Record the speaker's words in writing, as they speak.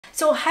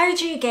So how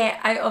do you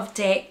get out of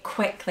debt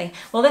quickly?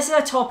 Well, this is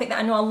a topic that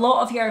I know a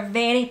lot of you are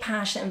very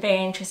passionate and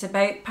very interested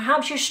about.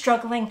 Perhaps you're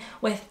struggling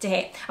with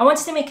debt. I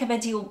wanted to make a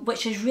video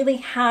which is really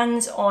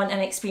hands-on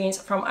and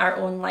experience from our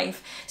own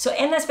life. So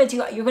in this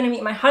video, you're going to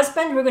meet my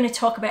husband. We're going to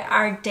talk about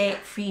our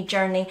debt-free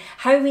journey,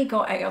 how we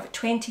got out of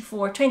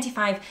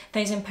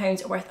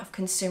 £25,000 worth of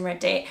consumer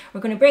debt.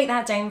 We're going to break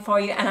that down for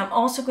you, and I'm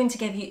also going to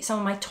give you some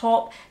of my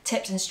top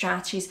tips and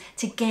strategies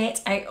to get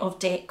out of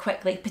debt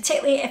quickly,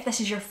 particularly if this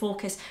is your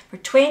focus for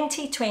 2020.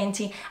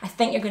 I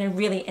think you're going to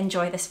really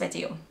enjoy this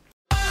video.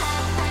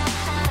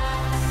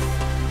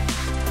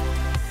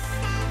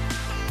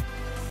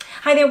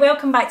 Hi there,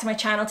 welcome back to my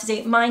channel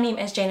today. My name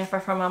is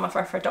Jennifer from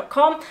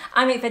mamafurfur.com.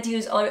 I make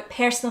videos all about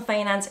personal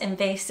finance,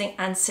 investing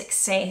and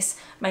success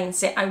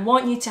mindset. I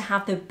want you to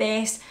have the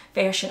best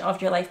version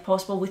of your life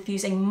possible with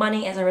using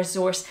money as a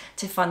resource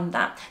to fund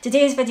that.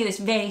 Today's video is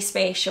very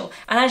special,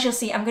 and as you'll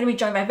see, I'm going to be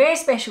joined by a very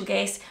special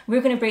guest.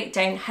 We're going to break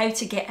down how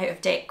to get out of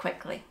debt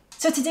quickly.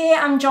 So today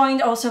I'm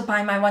joined also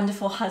by my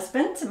wonderful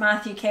husband,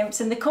 Matthew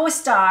Kempson, the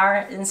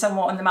co-star in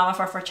somewhat on the Mama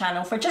Furfur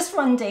channel for just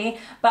one day.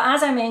 But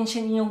as I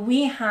mentioned,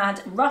 we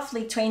had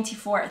roughly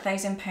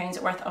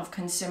 £24,000 worth of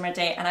consumer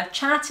debt, and I've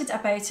chatted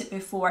about it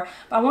before,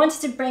 but I wanted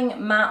to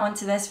bring Matt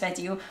onto this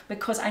video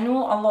because I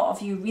know a lot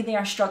of you really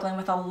are struggling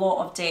with a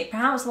lot of debt,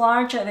 perhaps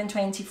larger than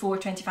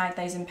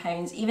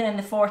 £25,000, even in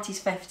the 40s,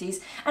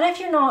 50s. And if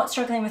you're not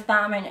struggling with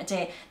that amount of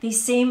debt,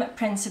 these same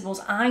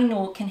principles I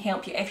know can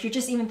help you if you're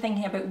just even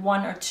thinking about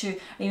one or two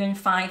or even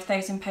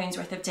 £5,000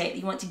 worth of debt that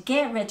you want to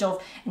get rid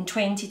of in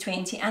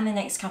 2020 and the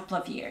next couple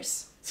of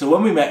years. So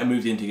when we met and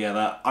moved in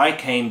together, I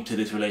came to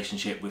this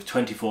relationship with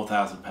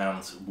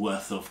 £24,000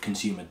 worth of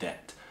consumer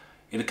debt.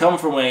 It had come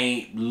from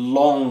a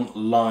long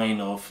line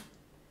of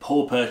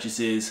poor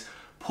purchases,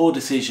 poor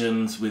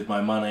decisions with my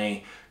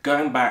money,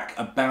 going back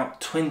about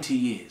 20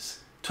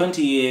 years.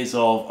 20 years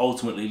of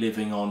ultimately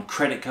living on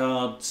credit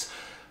cards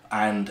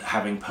and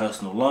having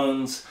personal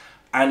loans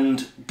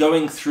and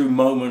going through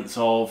moments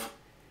of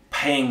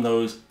paying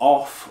those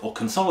off or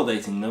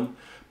consolidating them,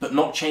 but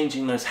not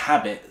changing those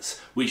habits,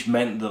 which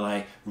meant that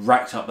I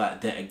racked up that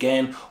debt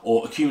again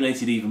or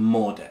accumulated even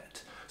more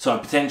debt. So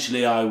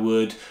potentially I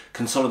would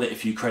consolidate a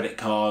few credit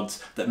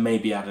cards that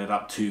maybe added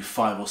up to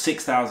 £5,000 or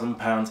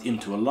 £6,000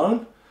 into a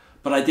loan,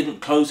 but I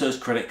didn't close those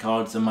credit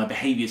cards and my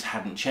behaviours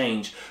hadn't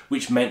changed,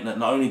 which meant that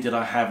not only did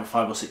I have a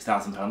 £5,000 or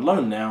 £6,000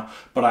 loan now,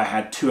 but I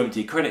had two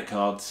empty credit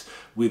cards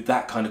with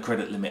that kind of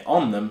credit limit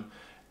on them,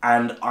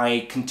 and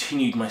I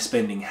continued my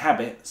spending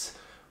habits,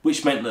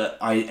 which meant that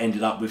I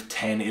ended up with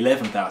 £10,000,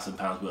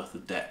 £11,000 worth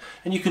of debt.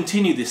 And you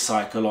continue this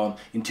cycle on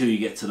until you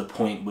get to the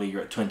point where you're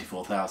at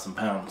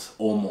 £24,000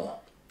 or more.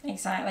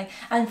 Exactly.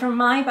 And from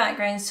my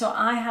background, so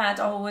I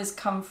had always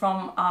come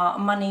from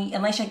money,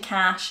 unless you had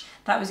cash,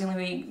 that was the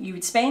only way you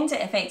would spend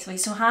it effectively.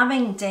 So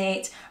having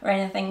debt or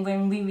anything,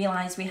 when we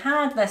realised we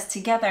had this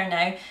together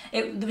now,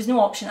 there was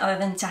no option other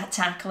than to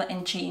tackle it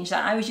and change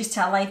that. I was used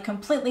to a life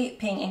completely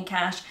paying in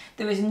cash.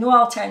 There was no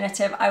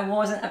alternative. I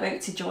wasn't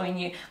about to join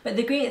you. But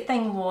the great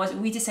thing was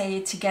we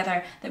decided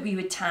together that we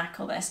would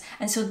tackle this.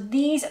 And so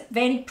these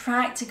very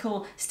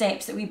practical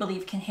steps that we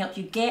believe can help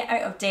you get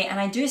out of debt, and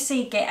I do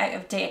say get out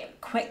of debt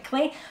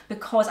quickly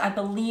because I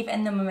believe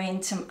in the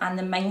momentum and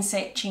the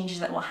mindset changes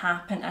that will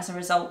happen as a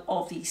result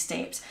of these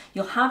steps.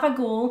 You'll have a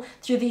goal.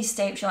 Through these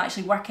steps you'll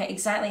actually work out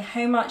exactly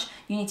how much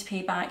you need to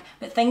pay back,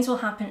 but things will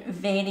happen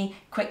very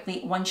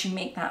quickly once you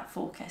make that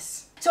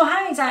focus. So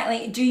how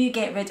exactly do you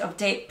get rid of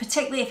debt,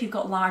 particularly if you've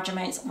got large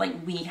amounts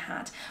like we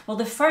had? Well,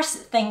 the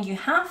first thing you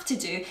have to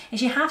do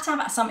is you have to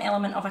have some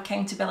element of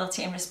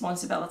accountability and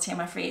responsibility, I'm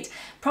afraid.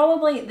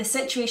 Probably the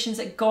situations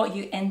that got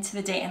you into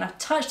the debt, and I've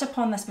touched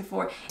upon this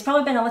before, it's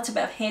probably been a little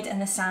bit of head in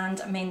the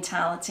sand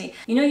mentality.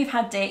 You know you've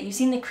had debt, you've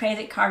seen the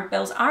credit card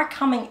bills are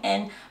coming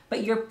in,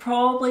 but you're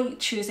probably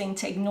choosing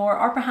to ignore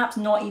or perhaps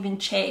not even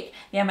check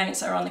the amounts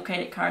that are on the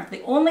credit card.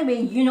 The only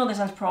way you know there's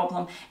a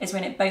problem is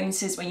when it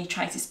bounces when you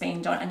try to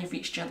spend on it and you've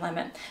reached your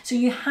limit. So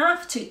you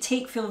have to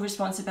take full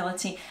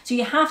responsibility. So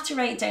you have to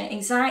write down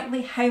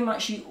exactly how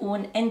much you owe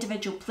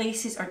individual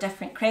places or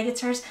different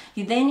creditors.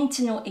 You then need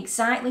to know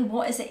exactly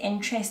what is the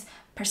interest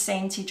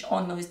percentage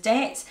on those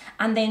debts,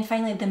 and then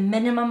finally the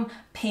minimum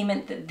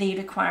payment that they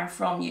require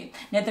from you.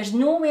 Now there's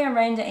no way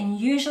around it, and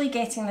usually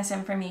getting this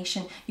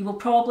information you will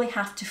probably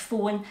have to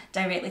phone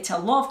directly to a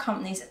lot of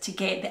companies to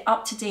get the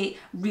up-to-date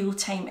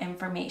real-time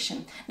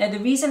information. Now the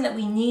reason that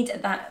we need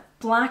that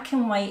black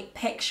and white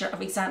picture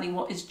of exactly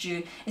what is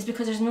due is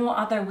because there's no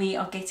other way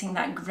of getting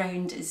that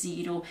ground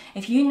zero.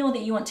 If you know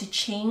that you want to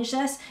change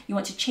this, you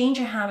want to change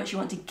your habits, you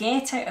want to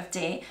get out of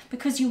debt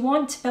because you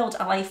want to build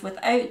a life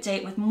without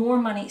debt, with more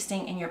money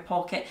staying in your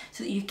pocket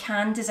so that you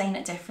can design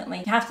it differently,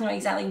 you have to know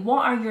exactly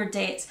what are your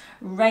debts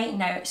right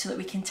now so that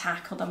we can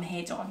tackle them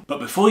head on. But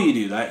before you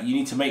do that, you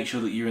need to make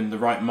sure that you're in the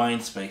right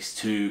mind space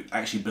to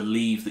actually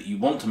believe that you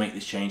want to make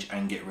this change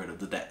and get rid of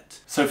the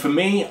debt. So for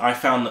me, I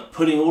found that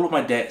putting all of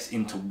my debts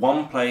into one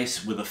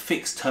place with a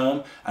fixed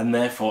term and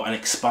therefore an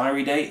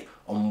expiry date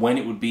on when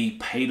it would be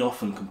paid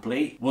off and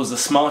complete was the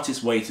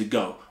smartest way to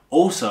go.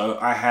 Also,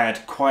 I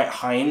had quite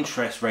high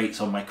interest rates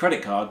on my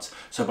credit cards,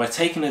 so by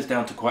taking those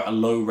down to quite a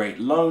low rate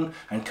loan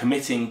and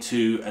committing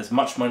to as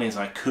much money as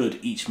I could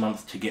each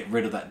month to get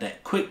rid of that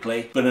debt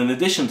quickly. But in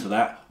addition to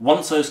that,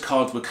 once those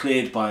cards were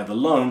cleared by the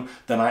loan,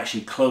 then I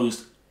actually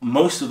closed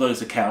most of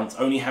those accounts,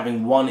 only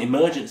having one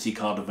emergency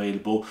card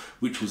available,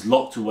 which was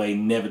locked away,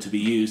 never to be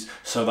used,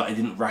 so that I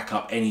didn't rack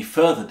up any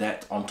further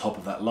debt on top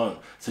of that loan.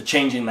 So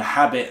changing the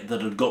habit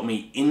that had got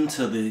me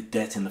into the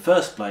debt in the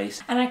first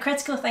place. And a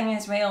critical thing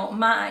as well,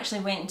 Matt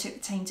actually went and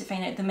took time to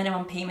find out the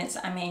minimum payments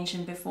that I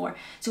mentioned before.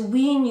 So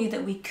we knew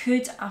that we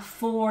could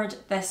afford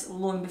this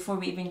loan before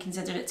we even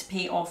considered it to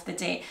pay off the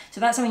debt.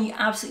 So that's something you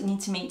absolutely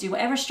need to make do,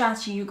 whatever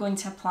strategy you're going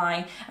to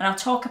apply. And I'll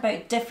talk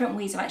about different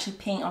ways of actually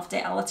paying off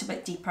debt a little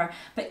bit deeper.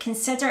 But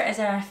consider as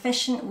an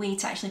efficient way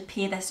to actually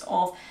pay this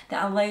off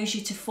that allows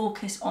you to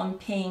focus on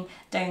paying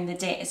down the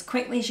debt as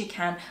quickly as you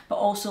can, but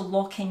also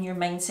lock in your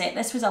mindset.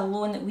 This was a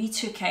loan that we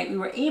took out. We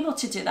were able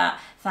to do that,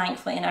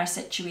 thankfully, in our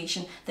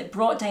situation, that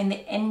brought down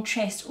the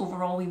interest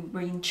overall we were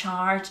being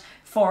charged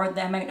for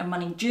the amount of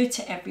money due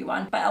to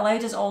everyone, but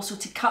allowed us also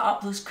to cut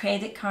up those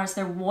credit cards.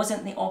 There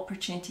wasn't the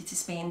opportunity to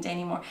spend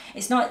anymore.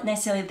 It's not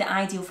necessarily the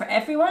ideal for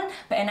everyone,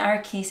 but in our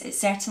case, it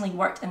certainly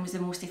worked and was the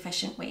most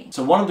efficient way.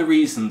 So one of the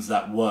reasons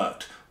that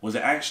worked was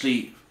it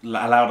actually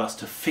allowed us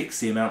to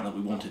fix the amount that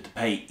we wanted to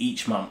pay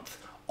each month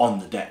on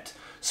the debt.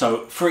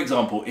 So for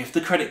example, if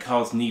the credit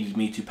cards needed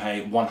me to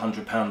pay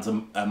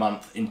 £100 a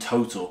month in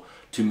total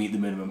to meet the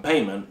minimum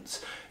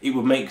payments, it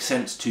would make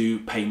sense to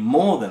pay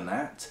more than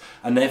that,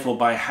 and therefore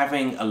by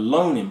having a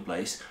loan in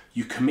place,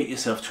 you commit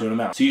yourself to an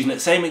amount. So using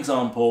that same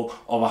example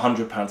of a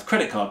 £100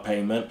 credit card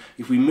payment,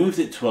 if we moved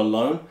it to a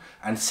loan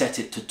and set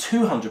it to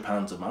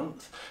 £200 a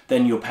month,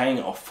 then you're paying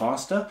it off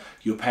faster,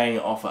 you're paying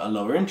it off at a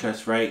lower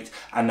interest rate,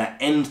 and that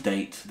end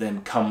date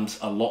then comes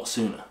a lot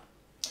sooner.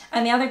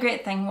 And the other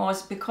great thing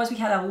was, because we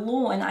had a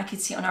loan, I could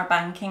see it on our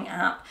banking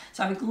app.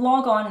 So I would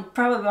log on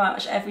probably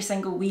much every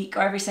single week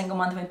or every single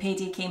month when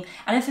payday came.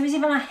 And if there was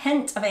even a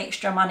hint of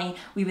extra money,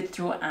 we would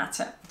throw it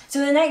at it.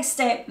 So the next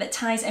step that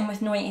ties in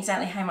with knowing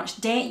exactly how much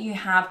debt you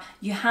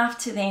have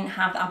to then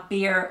have a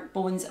bare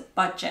bones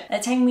budget.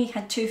 At the time we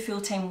had 2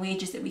 full-time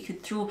wages that we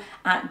could throw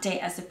at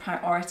debt as the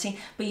priority,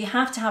 but you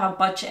have to have a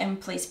budget in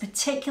place,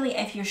 particularly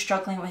if you're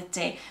struggling with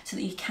debt, so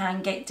that you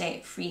can get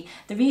debt free.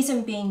 The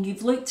reason being,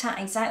 you've looked at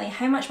exactly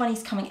how much money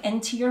is coming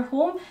into your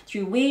home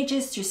through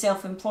wages, through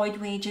self-employed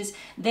wages,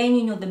 then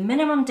you know the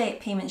minimum debt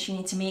payments you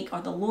need to make,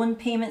 or the loan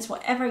payments,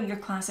 whatever you're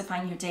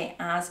classifying your debt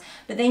as,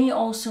 but then you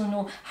also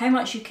know how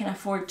much you can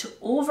afford to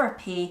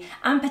overpay,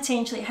 and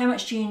potentially how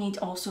much do you need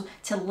also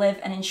to live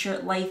and ensure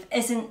life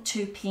isn't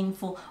too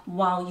painful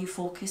while you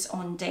focus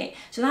on debt.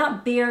 So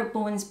that bare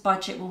bones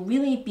budget will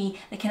really be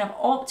the kind of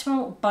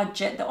optimal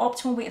budget, the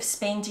optimal way of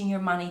spending your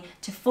money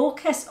to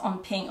focus on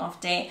paying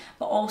off debt,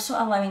 but also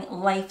allowing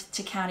life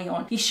to carry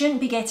on. You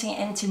shouldn't be getting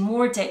into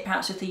more debt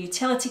perhaps with a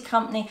utility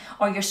company,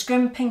 or you're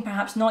scrimping,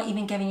 perhaps not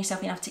even giving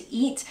yourself enough to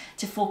eat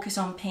to focus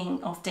on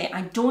paying off debt.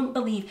 I don't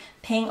believe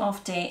paying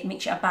off debt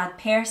makes you a bad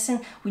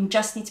person. We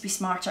just need to be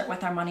smarter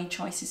with our money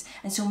choices,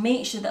 and so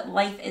make sure that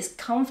life is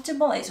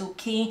comfortable, it's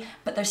okay,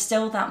 but there's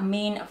still that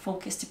main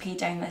focus to pay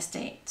down this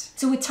debt.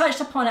 So we touched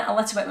upon it a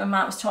little bit when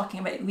Matt was talking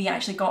about we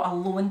actually got a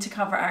loan to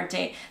cover our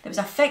debt. There was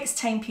a fixed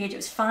time period, it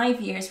was 5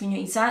 years, we knew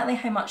exactly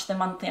how much the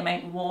monthly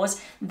amount was.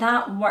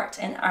 That worked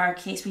in our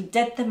case. We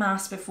did the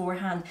maths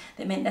beforehand.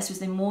 That meant this was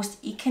the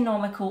most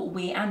economical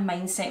way and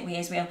mindset way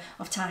as well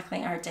of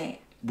tackling our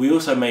debt. We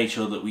also made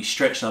sure that we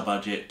stretched our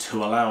budget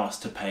to allow us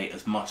to pay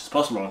as much as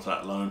possible onto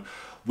that loan,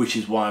 which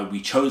is why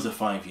we chose a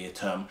 5-year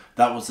term.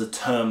 That was the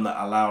term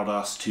that allowed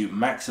us to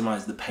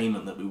maximize the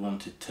payment that we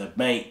wanted to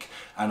make,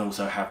 and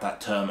also have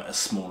that term as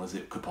small as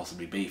it could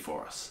possibly be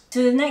for us.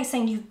 So the next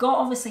thing, you've got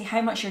obviously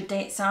how much your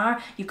debts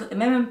are, you've got the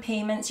minimum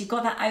payments, you've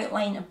got that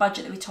outline of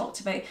budget that we talked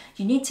about.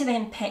 You need to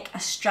then pick a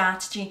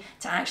strategy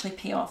to actually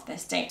pay off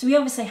this debt. So we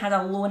obviously had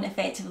a loan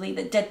effectively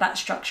that did that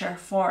structure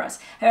for us.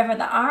 However,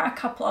 there are a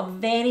couple of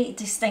very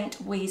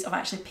distinct ways of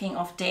actually paying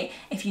off debt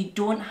if you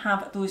don't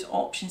have those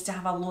options to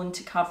have a loan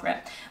to cover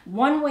it.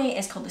 One way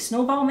is called the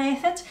snowball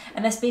method,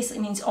 and this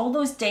basically means all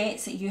those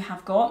debts that you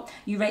have got,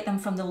 you write them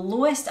from the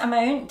lowest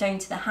amount down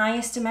to the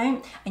highest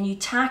amount, and you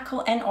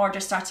tackle in order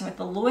starting with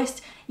the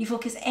lowest. You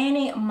focus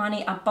any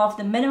money above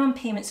the minimum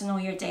payments on all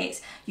your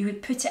debts, you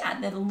would put it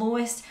at the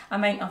lowest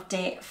amount of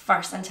debt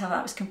first until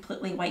that was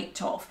completely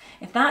wiped off.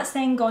 If that's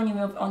then gone, you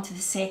move on to the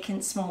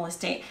second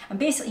smallest debt, and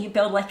basically you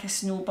build like a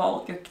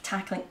snowball. You're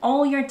tackling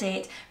all your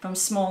debt from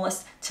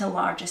smallest to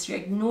largest. You're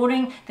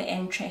ignoring the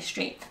interest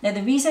rate. Now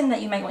the reason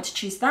that you might want to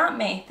choose that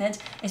method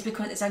is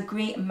because it's a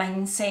great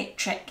mindset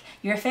trick.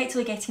 You're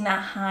effectively getting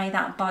that high,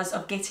 that buzz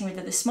of getting rid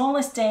of the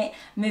smallest debt,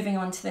 moving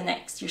on to the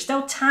next. You're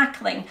still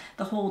tackling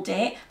the whole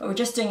debt, but we're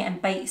just doing doing it in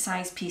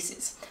bite-sized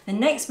pieces. The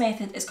next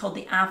method is called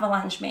the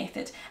avalanche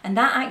method, and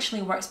that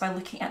actually works by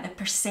looking at the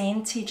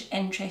percentage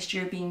interest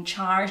you're being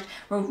charged.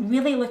 We're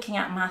really looking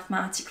at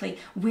mathematically,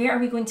 where are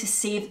we going to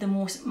save the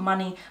most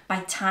money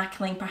by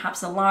tackling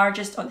perhaps the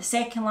largest or the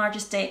second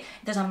largest debt.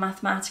 There's a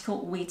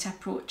mathematical way to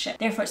approach it.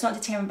 Therefore, it's not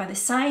determined by the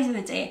size of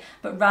the debt,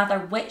 but rather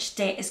which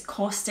debt is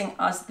costing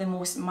us the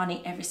most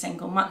money every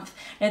single month.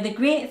 Now, the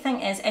great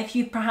thing is, if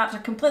you perhaps are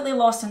completely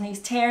lost on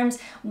these terms,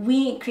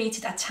 we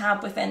created a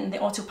tab within the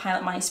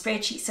AutoPilot Money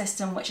spreadsheet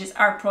system, which is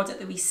our product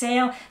that we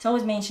sell. It's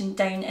always mentioned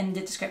down in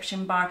the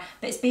description bar,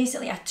 but it's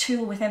basically a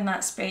tool within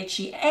that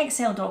spreadsheet,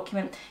 Excel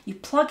document. You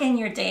plug in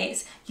your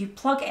debts, you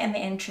plug in the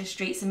interest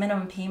rates, the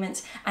minimum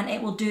payments, and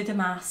it will do the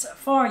maths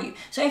for you.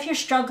 So if you're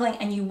struggling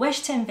and you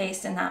wish to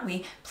invest in that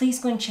way, please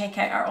go and check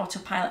out our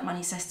AutoPilot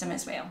Money system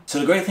as well. So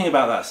the great thing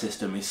about that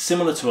system is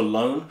similar to a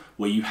loan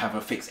where you have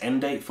a fixed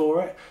end date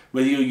for it.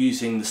 Whether you're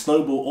using the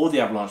snowball or the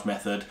avalanche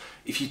method,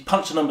 if you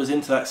punch the numbers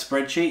into that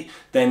spreadsheet,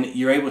 then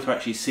you're able to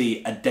actually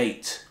see a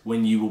date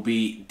when you will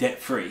be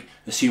debt-free,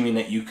 assuming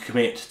that you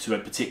commit to a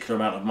particular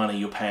amount of money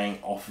you're paying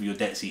off of your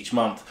debts each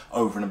month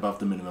over and above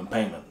the minimum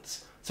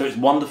payments. So it's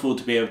wonderful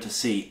to be able to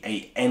see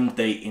an end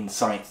date in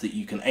sight that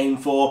you can aim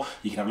for.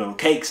 You can have a little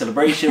cake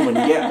celebration when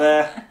you get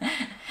there.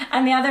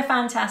 And the other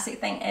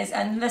fantastic thing is,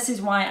 and this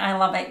is why I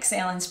love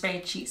Excel and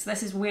spreadsheets,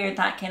 this is where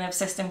that kind of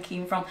system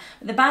came from.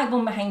 The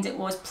backbone behind it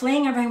was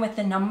playing around with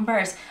the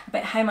numbers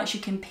about how much you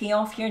can pay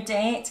off your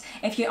debt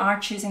if you are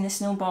choosing the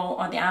snowball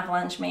or the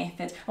avalanche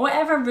method, or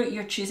whatever route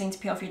you're choosing to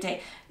pay off your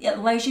debt. It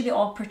allows you the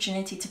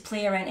opportunity to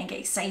play around and get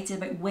excited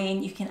about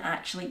when you can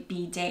actually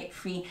be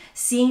debt-free.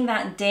 Seeing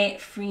that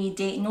debt-free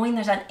date, knowing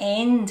there's an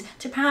end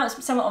to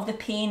perhaps some of the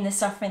pain, the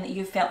suffering that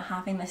you felt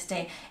having this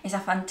debt, is a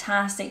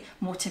fantastic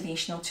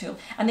motivational tool.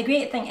 And the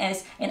great thing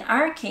is, in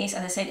our case,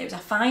 as I said, it was a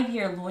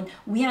 5-year loan.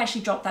 We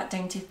actually dropped that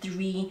down to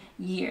 3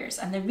 years.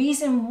 And the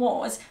reason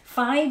was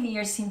 5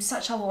 years seemed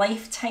such a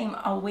lifetime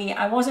away.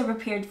 I wasn't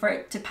prepared for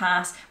it to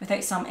pass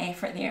without some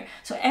effort there.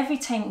 So every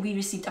time we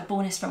received a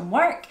bonus from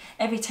work,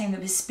 every time there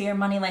was spare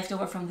money left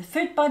over from the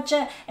food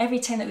budget, every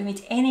time that we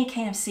made any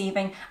kind of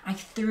saving, I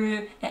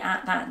threw it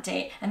at that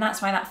debt. And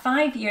that's why that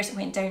 5 years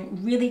went down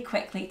really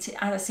quickly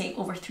to, as I say,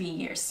 over 3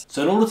 years.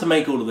 So in order to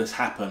make all of this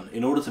happen,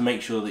 in order to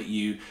make sure that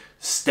you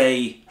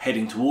stay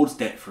heading towards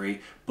debt-free,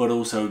 but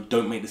also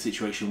don't make the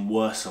situation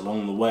worse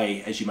along the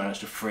way as you manage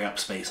to free up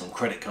space on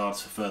credit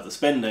cards for further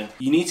spending,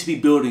 you need to be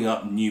building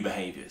up new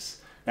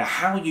behaviours. Now,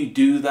 how you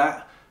do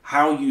that,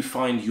 how you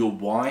find your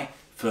why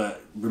for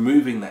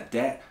removing that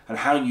debt, and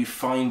how you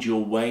find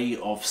your way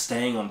of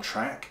staying on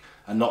track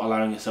and not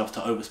allowing yourself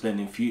to overspend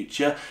in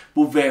future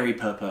will vary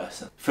per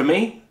person. For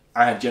me,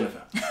 I had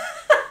Jennifer.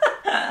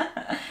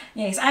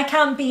 Yes, I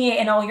can't be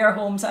in all your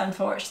homes,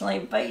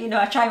 unfortunately, but you know,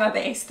 I try my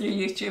best through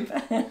YouTube.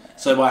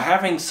 So by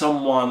having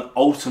someone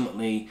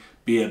ultimately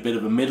be a bit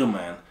of a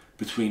middleman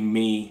between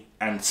me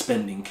and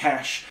spending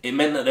cash, it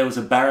meant that there was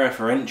a barrier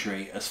for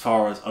entry as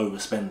far as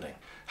overspending.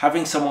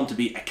 Having someone to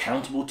be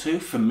accountable to,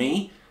 for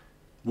me,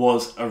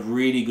 was a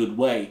really good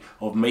way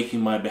of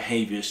making my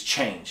behaviours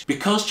change.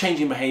 Because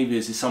changing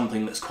behaviours is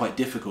something that's quite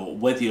difficult,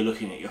 whether you're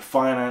looking at your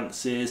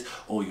finances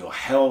or your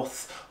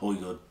health or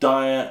your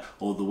diet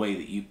or the way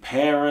that you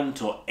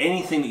parent or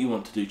anything that you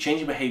want to do,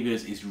 changing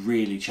behaviours is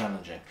really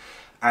challenging.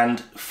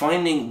 And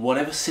finding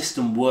whatever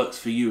system works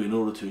for you in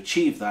order to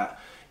achieve that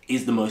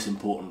is the most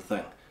important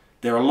thing.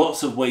 There are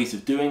lots of ways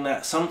of doing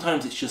that.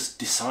 Sometimes it's just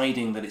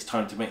deciding that it's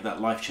time to make that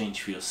life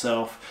change for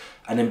yourself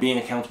and then being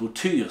accountable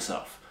to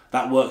yourself.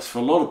 That works for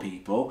a lot of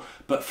people,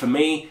 but for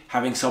me,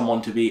 having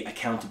someone to be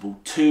accountable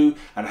to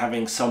and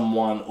having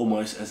someone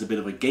almost as a bit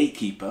of a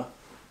gatekeeper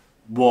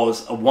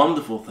was a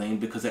wonderful thing,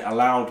 because it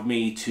allowed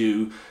me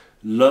to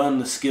learn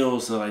the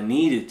skills that I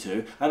needed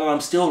to, and that I'm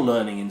still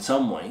learning in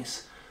some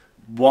ways,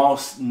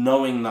 whilst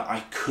knowing that I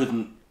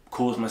couldn't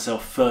cause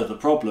myself further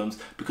problems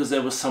because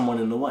there was someone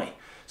in the way.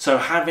 So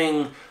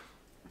having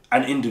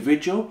an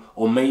individual,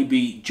 or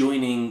maybe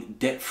joining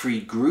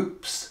debt-free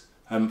groups,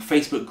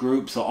 Facebook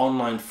groups or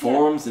online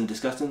forums and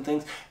discussing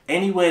things,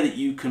 anywhere that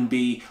you can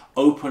be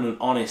open and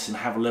honest and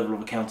have a level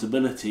of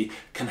accountability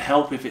can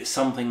help if it's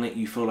something that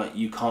you feel like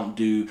you can't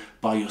do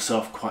by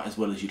yourself quite as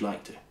well as you'd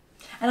like to.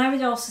 And I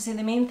would also say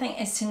the main thing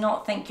is to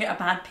not think you're a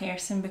bad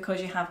person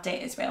because you have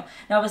debt as well.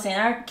 Now obviously in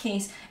our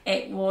case,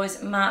 it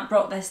was Matt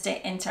brought this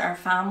debt into our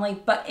family,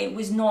 but it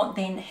was not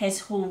then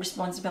his whole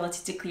responsibility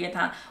to clear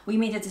that. We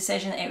made a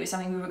decision, it was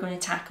something we were going to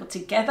tackle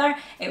together.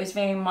 It was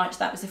very much,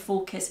 that was the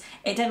focus.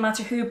 It didn't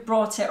matter who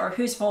brought it or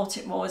whose fault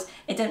it was.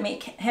 It didn't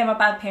make him a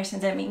bad person,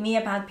 it didn't make me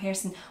a bad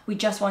person. We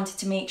just wanted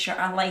to make sure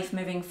our life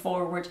moving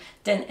forward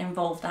didn't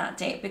involve that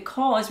debt,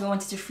 because we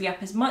wanted to free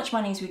up as much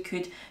money as we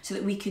could so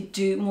that we could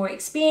do more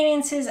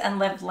experiences, experiences and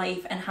live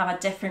life and have a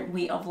different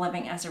way of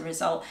living as a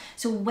result.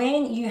 So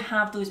when you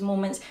have those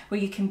moments where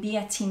you can be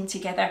a team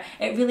together,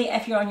 it really,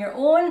 if you're on your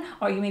own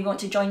or you may want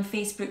to join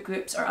Facebook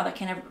groups or other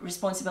kind of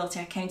responsibility,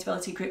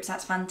 accountability groups,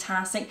 that's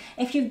fantastic.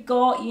 If you've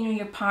got, you know,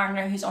 your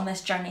partner who's on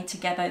this journey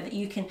together that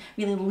you can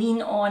really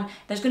lean on,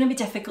 there's going to be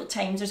difficult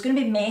times, there's going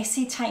to be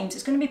messy times,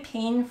 it's going to be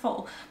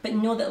painful, but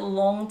know that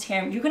long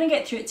term you're going to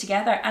get through it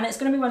together, and it's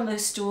going to be one of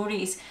those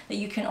stories that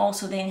you can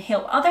also then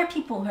help other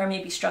people who are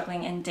maybe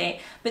struggling in debt,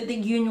 but that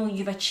you know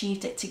you've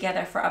achieved it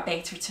together for a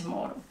better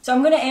tomorrow. So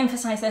I'm going to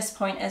emphasize this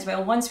point as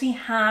well. Once we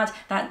had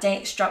that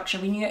debt structure,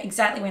 we knew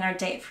exactly when our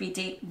debt-free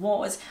date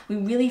was, we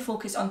really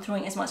focused on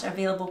throwing as much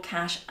available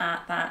cash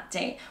at that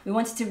debt. We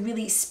wanted to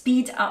really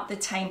speed up the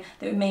time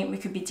that meant we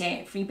could be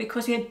debt-free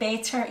because we had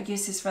better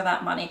uses for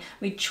that money.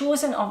 We'd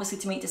chosen obviously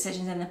to make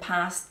decisions in the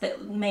past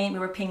that meant we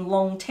were paying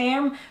long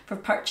term for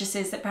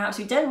purchases that perhaps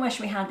we didn't wish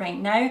we had right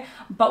now,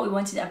 but we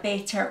wanted a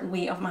better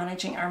way of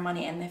managing our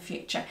money in the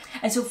future.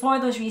 And so for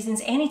those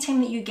reasons,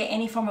 anytime that you get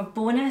any form of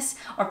bonus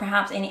or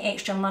perhaps any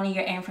extra money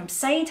you're earning from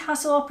side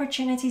hustle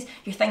opportunities,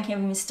 you're thinking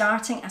of even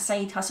starting a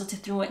side hustle to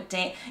throw at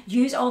debt,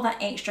 use all that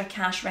extra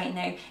cash right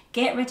now.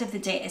 Get rid of the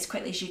debt as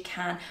quickly as you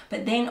can,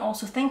 but then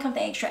also think of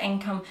the extra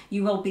income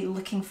you will be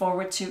looking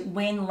forward to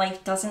when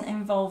life doesn't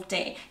involve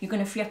debt. You're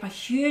going to free up a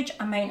huge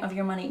amount of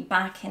your money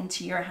back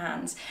into your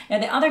hands. Now,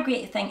 the other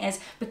great thing is,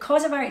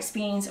 because of our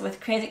experience with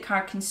credit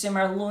card,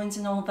 consumer loans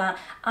and all that,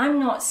 I'm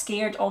not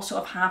scared also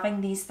of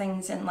having these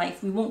things in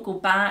life. We won't go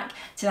back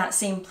to that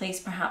same place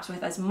perhaps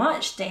with as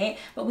much debt,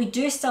 but we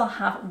do still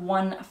have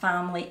one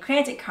family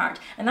credit card.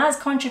 And that's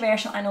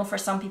controversial, I know, for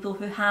some people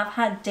who have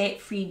had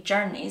debt-free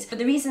journeys, but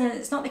the reason is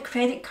it's not the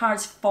credit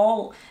card's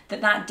fault that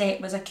that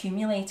debt was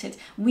accumulated.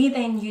 We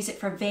then use it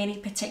for very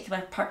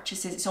particular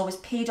purchases. It's always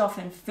paid off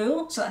in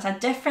full, so that's a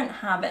different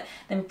habit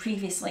than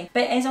previously.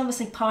 But it is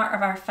obviously part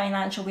of our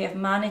financial way of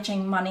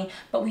managing money,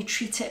 but we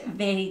treat it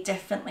very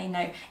differently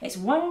now. It's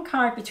one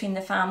card between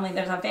the family.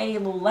 There's a very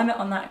low limit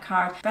on that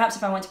card. Perhaps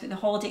if I want to put the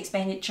holiday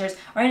expenditures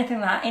or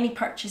anything like that, any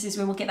purchases,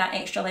 we will get that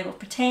extra level of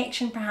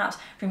protection perhaps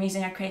from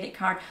using our credit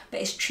card,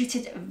 but it's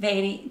treated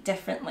very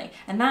differently.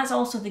 And that's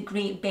also the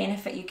great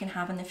benefit you can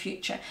have in the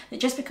future,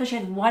 that just because you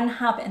had one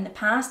habit in the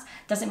past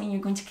doesn't mean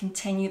you're going to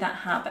continue that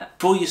habit.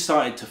 Before you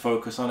started to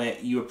focus on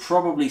it, you were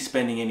probably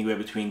spending anywhere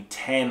between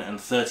 10 and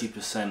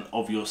 30%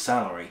 of your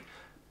salary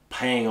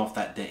paying off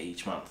that debt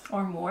each month.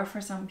 Or more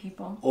for some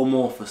people. Or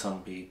more for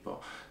some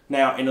people.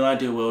 Now, in an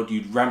ideal world,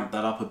 you'd ramp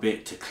that up a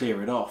bit to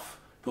clear it off.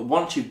 But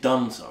once you've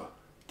done so,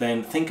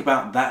 then think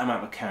about that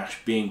amount of cash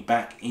being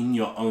back in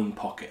your own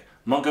pocket.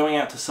 Not going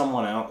out to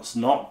someone else,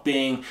 not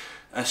being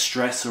a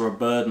stress or a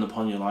burden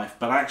upon your life,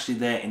 but actually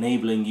they're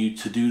enabling you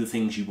to do the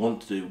things you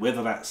want to do,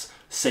 whether that's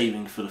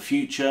saving for the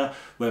future,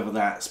 whether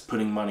that's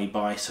putting money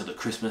by so that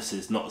Christmas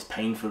is not as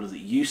painful as it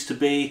used to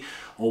be,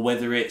 or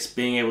whether it's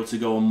being able to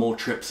go on more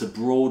trips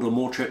abroad or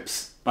more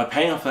trips. By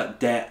paying off that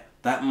debt,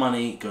 that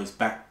money goes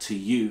back to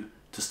you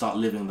to start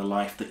living the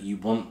life that you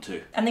want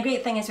to. And the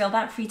great thing as well,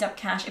 that freed up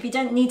cash, if you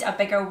didn't need a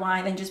bigger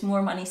why than just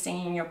more money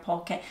staying in your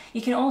pocket,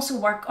 you can also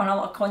work on a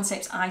lot of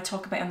concepts I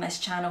talk about on this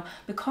channel.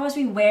 Because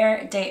we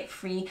were debt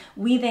free,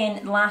 we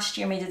then last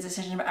year made a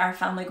decision about our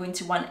family going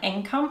to one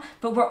income,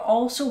 but we're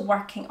also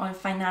working on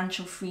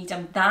financial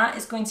freedom. That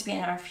is going to be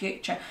in our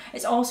future.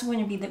 It's also going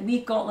to be that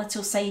we've got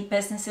little side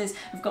businesses,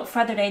 we've got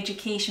further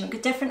education, we've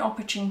got different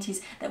opportunities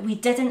that we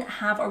didn't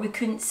have or we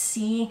couldn't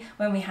see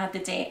when we had the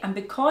debt. And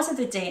because of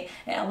the debt,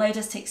 it allowed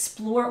us to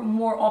explore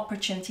more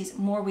opportunities,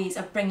 more ways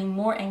of bringing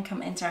more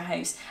income into our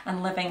house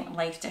and living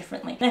life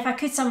differently. And if I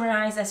could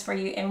summarize this for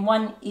you in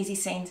one easy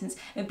sentence,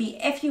 it would be,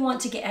 if you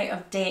want to get out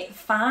of debt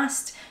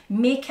fast,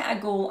 make it a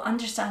goal,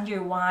 understand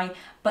your why,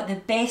 but the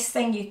best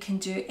thing you can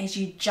do is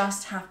you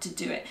just have to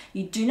do it.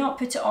 You do not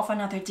put it off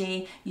another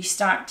day, you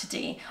start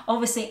today.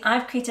 Obviously,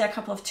 I've created a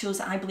couple of tools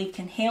that I believe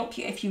can help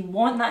you. If you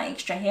want that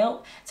extra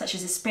help, such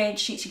as the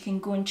spreadsheets, you can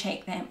go and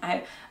check them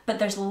out. But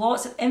there's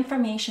lots of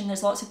information,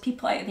 there's lots of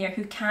people out there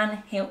who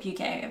can help you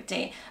get out of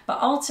debt. But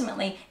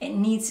ultimately, it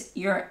needs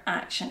your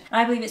action.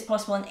 I believe it's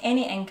possible in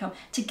any income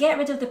to get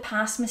rid of the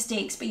past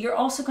mistakes, but you're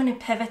also going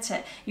to pivot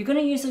it. You're going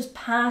to use those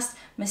past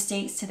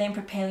mistakes to then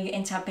propel you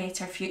into a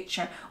better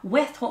future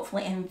with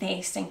hopefully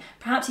investing,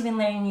 perhaps even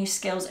learning new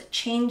skills,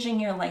 changing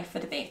your life for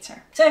the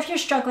better. So if you're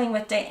struggling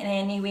with debt in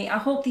any way, I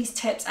hope these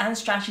tips and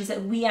strategies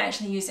that we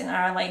actually use in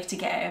our life to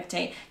get out of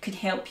debt could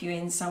help you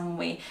in some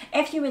way.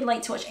 If you would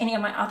like to watch any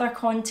of my other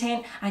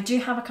content, I do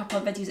have a couple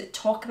of videos that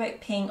talk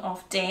about paying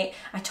off debt.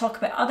 I talk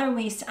about other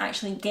ways to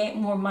actually get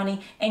more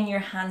money in your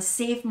hands,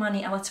 save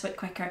money a little bit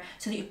quicker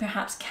so that you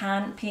perhaps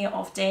can pay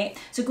off debt.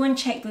 So go and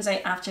check those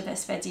out after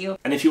this video.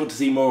 And if you want to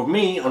see more of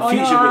me on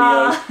future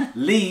videos,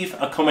 leave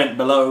a comment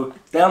below.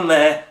 Down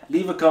there,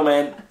 leave a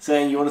comment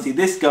saying you want to see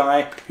this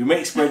guy who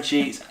makes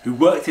spreadsheets, who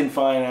worked in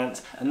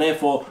finance, and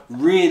therefore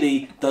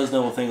really does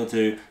know a thing or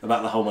two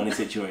about the whole money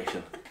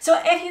situation. So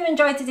if you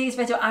enjoyed today's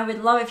video, I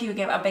would love if you would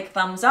give it a big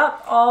thumbs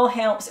up. All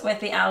helps with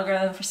the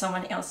algorithm for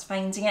someone else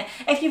finding it.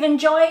 If you've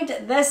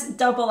enjoyed this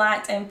double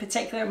act, in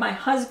particular my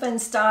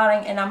husband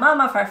starring in a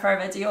Mama Fur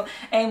video,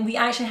 we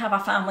actually have a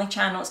family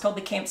channel. It's called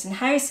The Kempson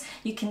House.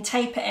 You can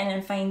type it in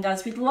and find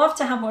us. We'd love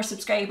to have more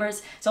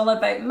subscribers. It's all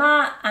about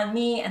Matt and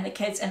me and the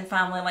kids and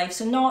family life.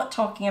 So not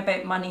talking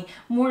about money,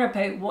 more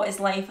about what is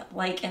life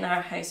like in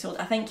our household.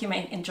 I think you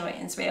might enjoy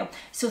it as well.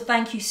 So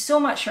thank you so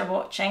much for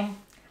watching.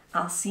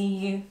 I'll see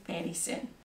you very soon.